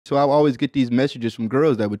So I always get these messages from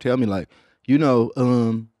girls that would tell me like, you know,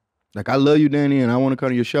 like I love you, Danny, and I want to come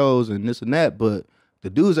to your shows and this and that, but the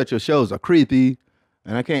dudes at your shows are creepy,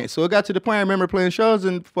 and I can't. So it got to the point I remember playing shows,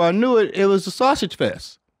 and before I knew it, it was a sausage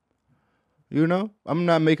fest. You know, I'm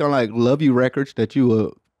not making like love you records that you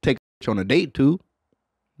will take on a date to.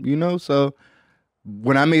 You know, so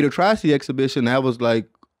when I made a Tri-C exhibition, that was like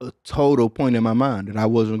a total point in my mind that I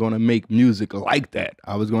wasn't going to make music like that.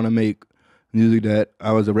 I was going to make music that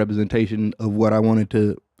I was a representation of what I wanted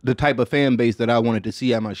to, the type of fan base that I wanted to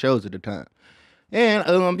see at my shows at the time.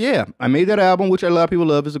 And yeah, I made that album, which a lot of people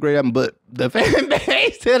love. It's a great album, but the fan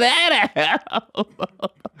base to that album,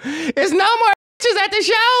 it's no more at the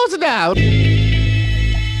shows now.